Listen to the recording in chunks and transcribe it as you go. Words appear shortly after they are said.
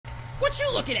What you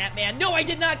looking at, man? No, I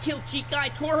did not kill Chica. I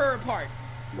tore her apart.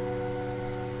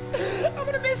 I'm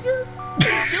gonna miss her.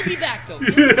 She'll be back, though.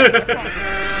 She'll be back, I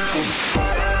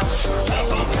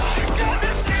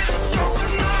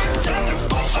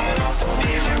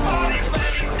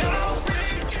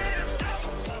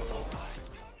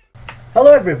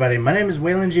Hello everybody, my name is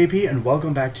Waylon JP and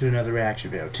welcome back to another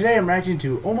reaction video. Today I'm reacting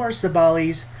to Omar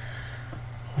Sebali's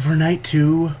Overnight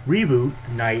 2 Reboot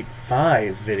Night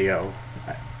 5 video.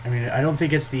 I mean, I don't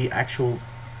think it's the actual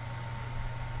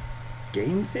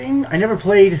game thing. I never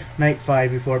played Night 5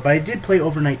 before, but I did play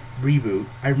Overnight Reboot.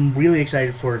 I'm really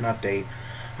excited for an update.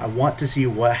 I want to see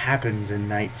what happens in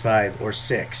Night 5 or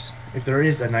 6, if there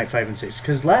is a Night 5 and 6.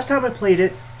 Because last time I played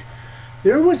it,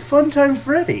 there was Funtime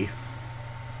Freddy.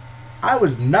 I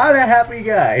was not a happy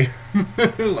guy.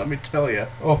 Let me tell you.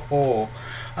 Oh,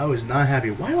 I was not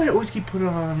happy. Why do I always keep putting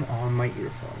on my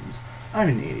earphones? I'm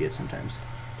an idiot sometimes.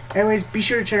 Anyways, be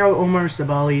sure to check out Omar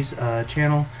Sebali's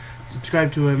channel.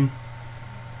 Subscribe to him.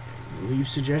 Leave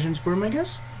suggestions for him, I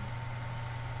guess.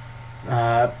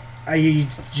 I've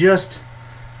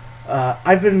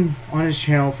been on his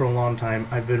channel for a long time.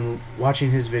 I've been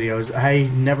watching his videos. I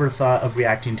never thought of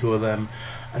reacting to them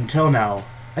until now.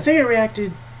 I think I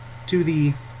reacted to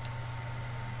the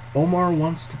Emily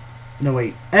Wants to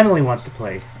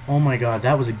Play. Oh my god,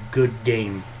 that was a good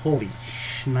game. Holy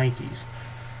shnikes.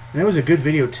 And it was a good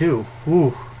video too.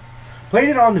 Ooh. Played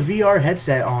it on the VR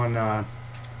headset on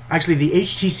actually the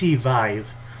HTC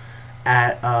Vive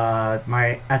at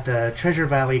the Treasure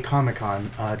Valley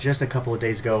Comic-Con just a couple of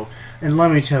days ago, and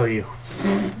let me tell you,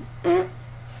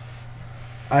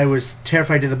 I was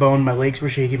terrified to the bone. My legs were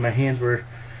shaking, my hands were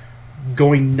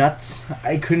going nuts.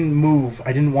 I couldn't move.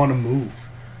 I didn't want to move.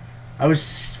 I was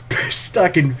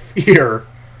stuck in fear.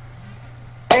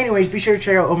 Anyways, be sure to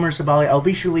check out Omar Sebali. I'll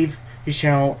be sure to leave his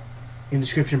channel in the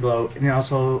description below, and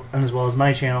also as well as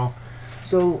my channel.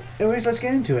 So, anyways, let's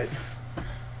get into it.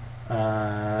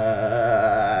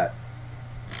 Let's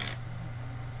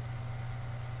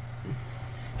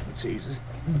see. Is this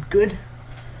good?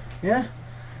 Yeah.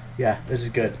 Yeah, this is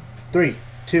good. 3,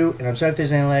 2, and I'm sorry if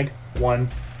there's any lag. 1.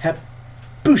 Hep.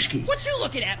 Bushki. What you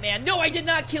looking at, man? No, I did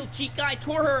not kill Chica. I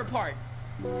tore her apart.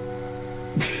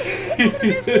 I'm gonna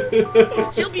miss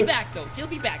her. She'll be back, though. She'll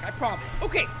be back. I promise.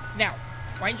 Okay, now,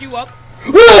 wind you up.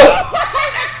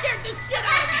 That scared the shit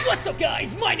out of me. What's up,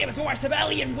 guys? My name is Omar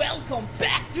Sebali, and welcome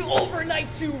back to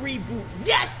Overnight 2 Reboot.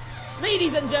 Yes,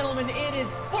 ladies and gentlemen, it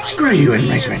is finally Screw you and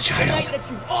here, Enrichment Child. the night that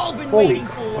you've all been Holy waiting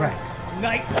for. crap.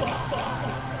 Night 5.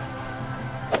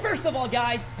 First of all,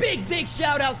 guys, big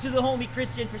shout out to the homie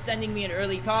Christian for sending me an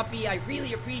early copy. I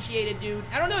really appreciate it, dude.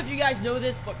 I don't know if you guys know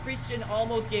this, but Christian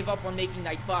almost gave up on making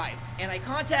Night 5. And I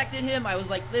contacted him. I was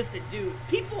like, listen, dude,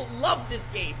 people love this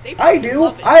game. They I do.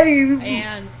 love it.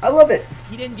 I love it.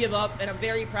 He didn't give up, and I'm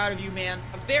very proud of you, man.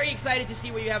 I'm very excited to see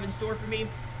what you have in store for me.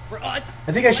 For us,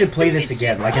 I think I should let's play do this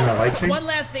again, shit. like in a live stream. One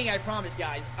last thing, I promise,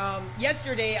 guys.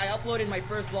 Yesterday, I uploaded my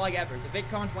first vlog ever, the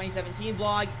VidCon 2017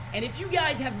 vlog. And if you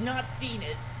guys have not seen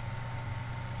it,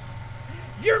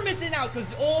 you're missing out,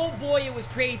 because, oh boy, it was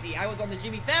crazy. I was on the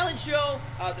Jimmy Fallon show,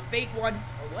 the fake one.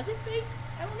 Or was it fake?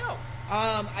 I don't know.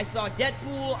 I saw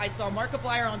Deadpool. I saw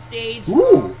Markiplier on stage.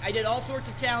 I did all sorts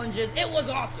of challenges. It was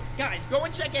awesome. Guys, go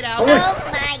and check it out. Oh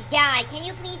my god, can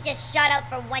you please just shut up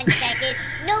for 1 second?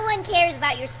 No one cares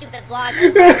about your stupid vlog.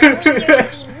 We're only here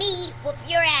to see me whoop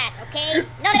your ass, okay?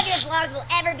 None of your vlogs will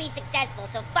ever be successful,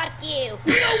 so fuck you.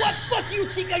 You know what? Fuck you,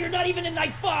 Chica. You're not even in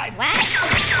Night 5. What?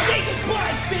 Say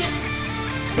goodbye, bitch.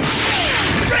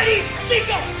 Freddy,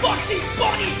 Chica, Foxy,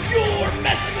 Bonnie, you're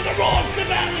messing with the wrong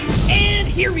Sebali. And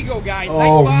here we go, guys. Night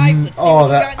 5. Let's see what you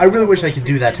got in I really store wish for I could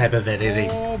do that type of editing.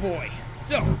 Oh boy.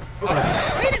 So,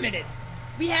 wait a minute.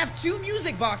 We have 2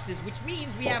 music boxes, which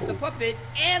means we have the puppet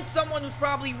and someone who's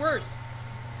probably worse.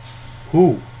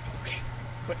 Who? Okay,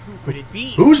 but who could it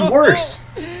be? Who's worse?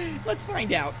 Let's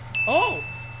find out. Oh,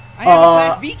 I have a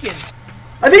flash beacon.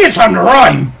 I think it's time to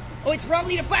run. Oh, it's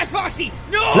probably the Flash Foxy.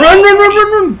 No!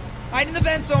 Run! Hide in the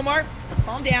vents, Omar.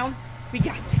 Calm down. We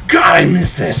got this. God, I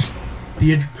missed this.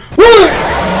 The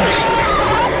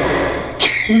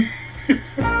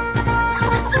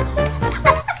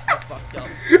fucked up.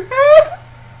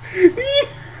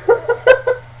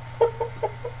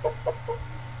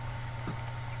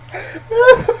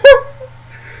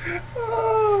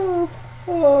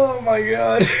 Oh my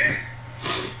god.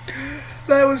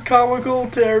 That was comical,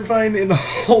 terrifying, and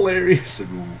hilarious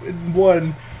in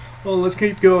one. Oh, let's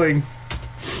keep going.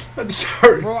 I'm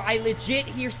sorry. Bro, I legit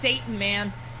hear Satan,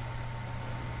 man.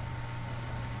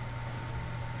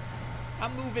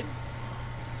 I'm moving.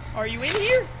 Are you in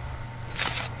here?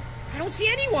 I don't see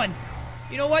anyone.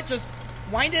 You know what? Just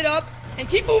wind it up. And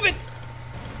keep moving.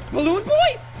 Balloon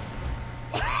Boy?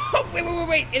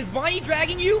 Wait. Is Bonnie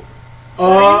dragging you?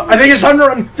 I think it's time to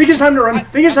run. Think it's time to run.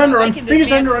 Think it's time to run. Think it's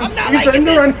time to run. I'm not Think it's liking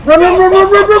time to run. this.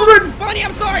 Run. Bonnie,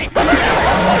 I'm sorry.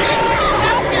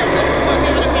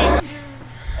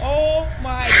 Oh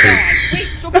my god. Wait,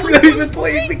 so I'm Balloon not Boy even was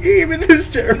playing the moving? game and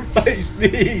this terrifies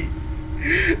me.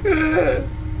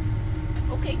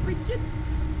 Okay, Christian.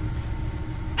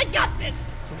 I got this.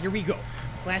 So here we go.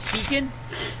 Flash beacon.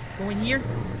 Go in here.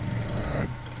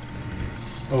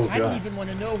 Oh I don't god. even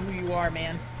want to know who you are,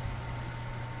 man.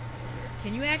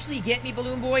 Can you actually get me,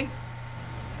 Balloon Boy?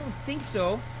 I don't think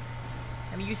so.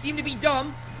 I mean, you seem to be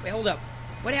dumb. Wait, hold up.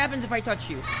 What happens if I touch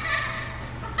you?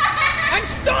 I'm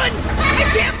stunned! I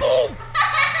can't move!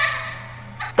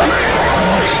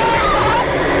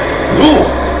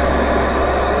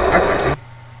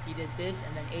 He did this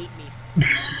and then ate me.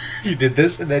 You did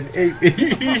this and then ate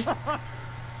me.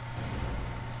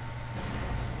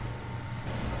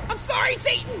 I'm sorry,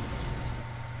 Satan!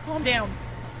 Calm down.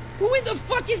 Who in the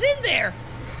fuck is in there?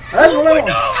 That's Oh what I boy, want.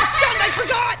 no! I'm stunned! I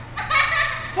forgot!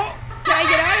 Oh, can I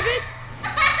get out of it?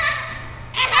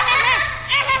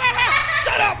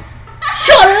 Shut up!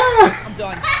 Shut up! I'm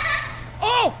done.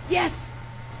 Oh, yes!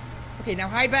 Okay, now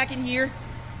hide back in here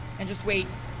and just wait.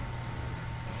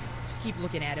 Just keep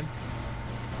looking at him.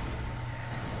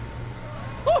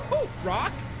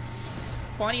 Rock?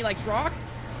 Bonnie likes rock?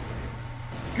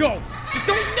 Go! Just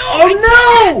don't know!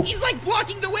 Oh no! He's like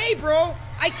blocking the way, bro!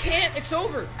 I can't, it's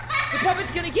over. The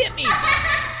puppet's gonna get me.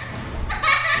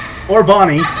 Or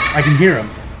Bonnie. I can hear him.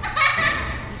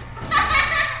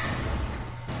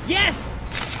 Yes!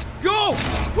 Go!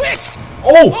 Quick!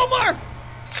 Oh! Omar!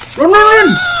 Run!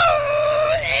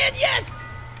 Oh, and yes!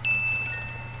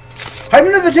 Hide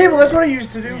under the table. That's what I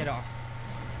used to do. Turn it off.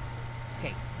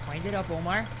 Okay, wind it up,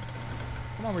 Omar.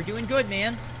 Come on, we're doing good,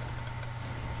 man.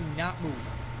 Do not move.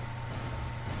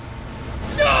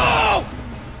 No!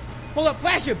 Hold up,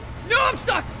 flash him. No, I'm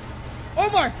stuck.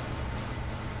 Omar!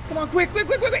 Come on, quick.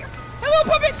 Hello,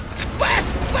 puppet!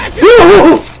 Flash him!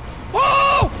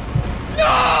 Oh!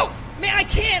 No! Man, I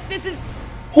can't. This is...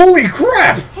 Holy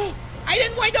crap! I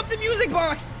didn't wind up the music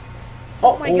box.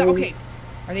 Oh Oh my god, okay.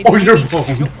 Are they Oh, behind you're me?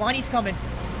 boned. No, Bonnie's coming.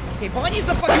 Okay, Bonnie's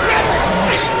the fucking best.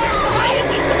 Why is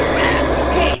this the best?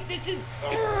 Okay, this is...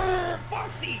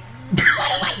 Foxy. What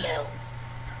do I do?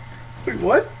 Wait,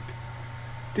 what?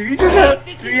 Did you just have...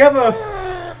 This Do is... you have a...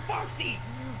 Foxy.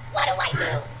 What do I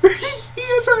do? He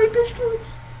has a high-pitched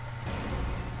voice.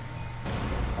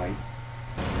 Hi.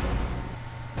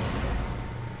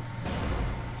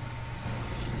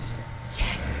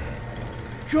 Yes.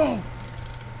 Go.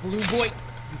 Balloon Boy,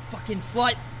 you fucking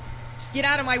slut. Just get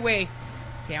out of my way.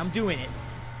 Okay, I'm doing it.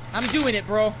 I'm doing it,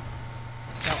 bro.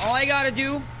 Now, all I gotta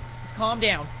do is calm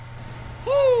down.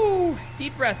 Whoo!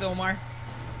 Deep breath, Omar.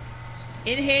 Just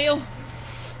inhale.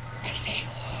 Exhale.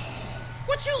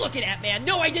 What you looking at, man?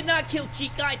 No, I did not kill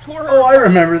Chica. I tore her. Oh, I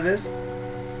remember this.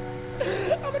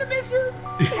 I'm gonna miss her.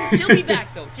 She'll be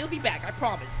back, though. She'll be back. I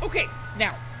promise. Okay,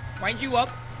 now, wind you up.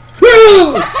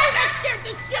 Oh, that scared the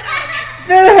shit out of me.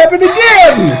 That happened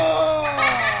again!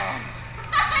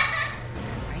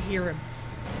 I hear him.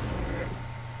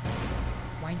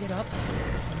 Wind it up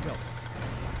and go.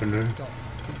 Go.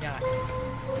 Do not.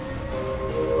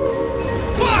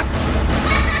 Fuck!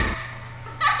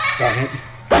 Got hit.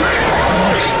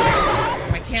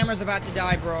 My camera's about to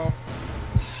die, bro.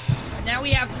 Now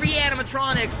we have 3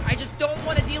 animatronics. I just don't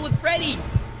want to deal with Freddy.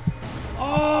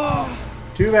 Oh.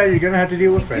 Too bad you're gonna have to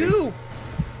deal with Freddy. Do.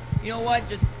 You know what?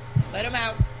 Just let him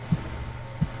out.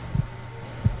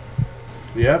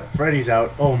 Yep, Freddy's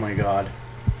out. Oh my god.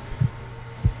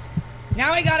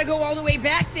 Now I gotta go all the way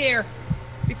back there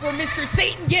before Mr.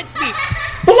 Satan gets me.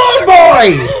 Balloon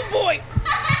Boy! Balloon Boy!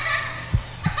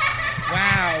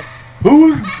 Wow.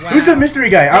 Who's the mystery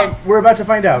guy? Yes. We're about to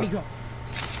find out. Let me go.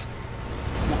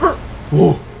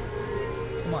 Whoa.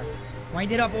 Come on.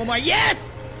 Wind it up, Omar.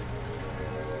 Yes!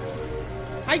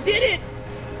 I did it!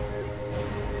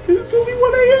 It's only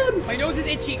 1 a.m. My nose is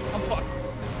itchy. I'm fucked.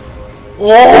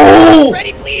 Oh!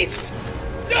 Freddy, please!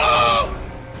 No!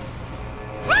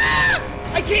 Ah!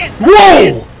 I can't!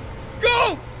 Whoa!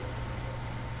 Go!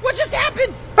 What just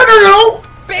happened? I don't know!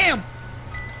 Bam!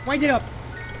 Wind it up.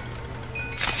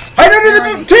 Hide under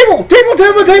the table!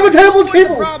 Table! What's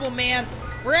the problem, man?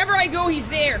 Wherever I go, he's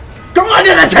there. Go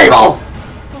under the table!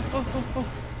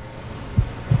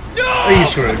 No! Are you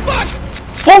screwed? Fuck!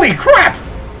 Holy crap!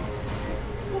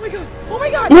 Oh my god! Oh my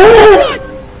god! Whoa! Oh my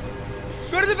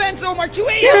god! Go to the vents, Omar. 2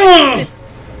 a.m. I need this.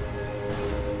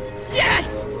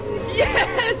 Yes!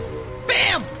 Yes!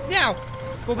 Bam! Now,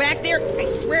 go back there. I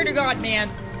swear to God, man.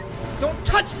 Don't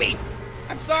touch me.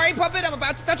 I'm sorry, puppet. I'm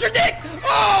about to touch your dick.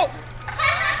 Oh!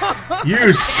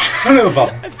 You son of a...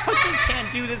 I fucking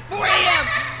can't do this. 4 a.m.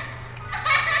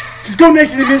 Just go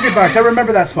next to the music box. I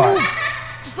remember that spot. Move.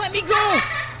 Just let me go.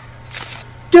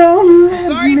 Don't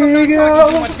let Sorry if I'm me not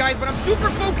talking too go. much, guys, but I'm super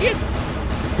focused.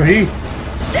 Free.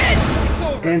 Shit! It's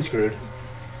over. And screwed.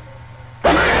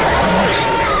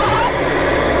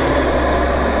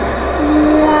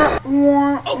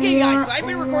 Okay, guys, so I've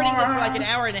been recording this for like an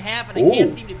hour and a half, and I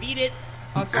can't seem to beat it.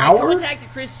 So I Hour? contacted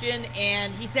Christian,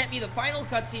 and he sent me the final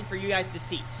cutscene for you guys to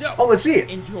see. So, Oh, let's see it.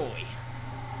 enjoy.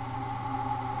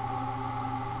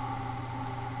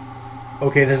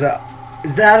 Okay, there's a...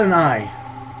 Is that an eye?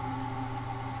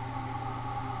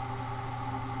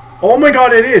 Oh my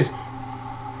god, it is!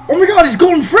 Oh my god, he's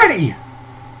Golden Freddy!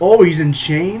 Oh, he's in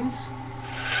chains?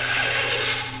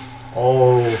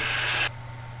 Oh.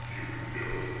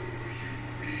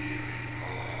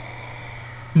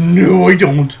 No, I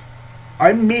don't.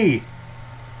 I'm me.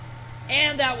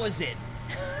 And that was it.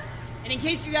 And in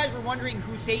case you guys were wondering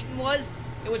who Satan was,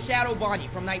 it was Shadow Bonnie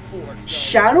from Night 4. So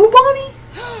Shadow Bonnie?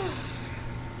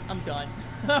 I'm done.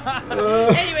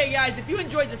 Anyway, guys, if you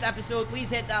enjoyed this episode, please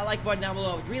hit that like button down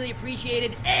below. It's really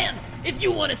appreciated. And if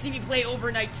you want to see me play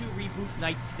over Night 2 Reboot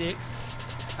Night 6...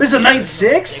 This is a Night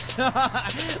 6? but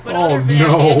Oh, other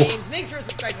no. games, make sure to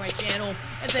subscribe to my channel.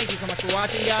 And thank you so much for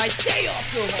watching, guys. Stay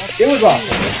awesome. It was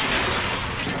awesome.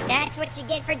 That's what you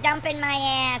get for dumping my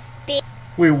ass, bitch.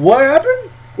 Wait, what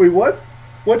happened? Wait, what?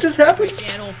 What just My happened?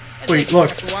 channel. And Wait, thank you look.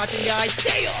 so much for watching, guys.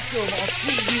 Stay awesome. I'll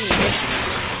see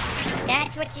you.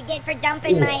 That's what you get for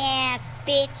dumping my ass,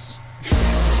 bitch.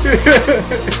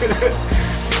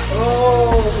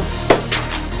 Oh.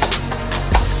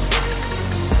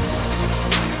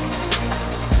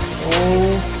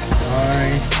 Oh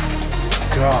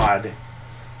my god.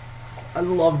 I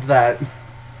loved that.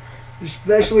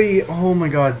 Especially, oh my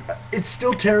god. It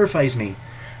still terrifies me.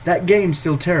 That game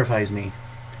still terrifies me.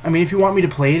 I mean, if you want me to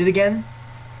play it again,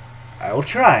 I will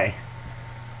try.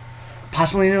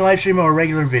 Possibly in a live stream or a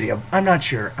regular video. I'm not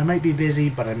sure. I might be busy,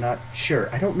 but I'm not sure.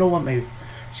 I don't know what my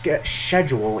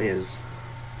schedule is.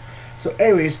 So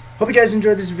anyways, hope you guys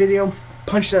enjoyed this video.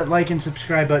 Punch that like and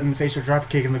subscribe button in the face or drop a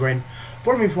kick in the groin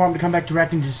for me if you want me to come back to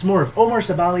reacting to some more of Omar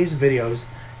Sebali's videos.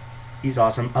 He's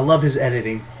awesome. I love his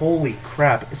editing. Holy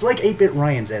crap. It's like 8-Bit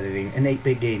Ryan's editing and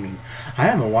 8-Bit Gaming. I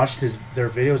haven't watched their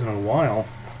videos in a while.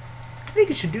 I think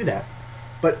I should do that.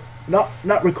 But not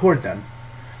record them.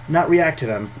 Not react to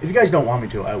them. If you guys don't want me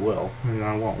to, I will. And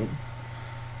I won't.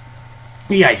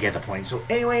 You guys get the point. So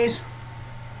anyways,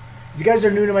 if you guys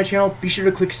are new to my channel, be sure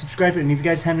to click subscribe. And if you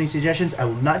guys have any suggestions, I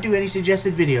will not do any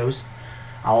suggested videos.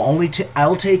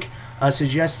 I'll take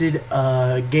suggested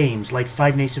games like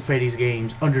Five Nights at Freddy's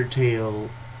games, Undertale,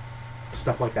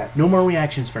 stuff like that. No more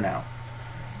reactions for now.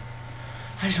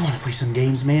 I just want to play some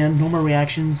games, man. No more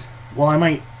reactions. Well,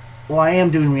 I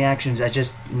am doing reactions. I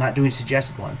just not doing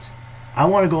suggested ones. I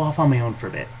want to go off on my own for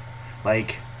a bit.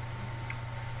 Like,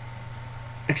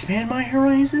 expand my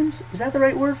horizons? Is that the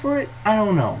right word for it? I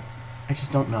don't know. I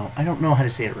just don't know. I don't know how to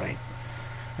say it right.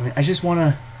 I mean, I just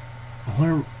want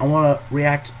to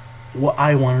react what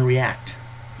I want to react.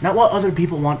 Not what other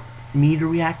people want me to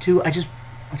react to. I just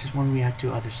want to react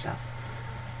to other stuff.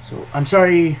 So, I'm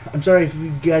sorry if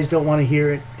you guys don't want to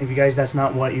hear it. If you guys, that's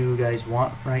not what you guys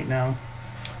want right now.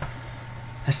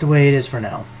 That's the way it is for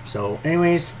now. So,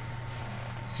 anyways,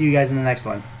 see you guys in the next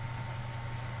one.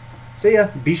 See ya.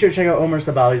 Be sure to check out Omar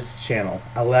Sebali's channel.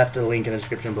 I left a link in the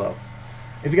description below.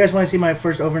 If you guys want to see my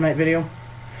first overnight video,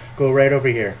 go right over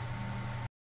here.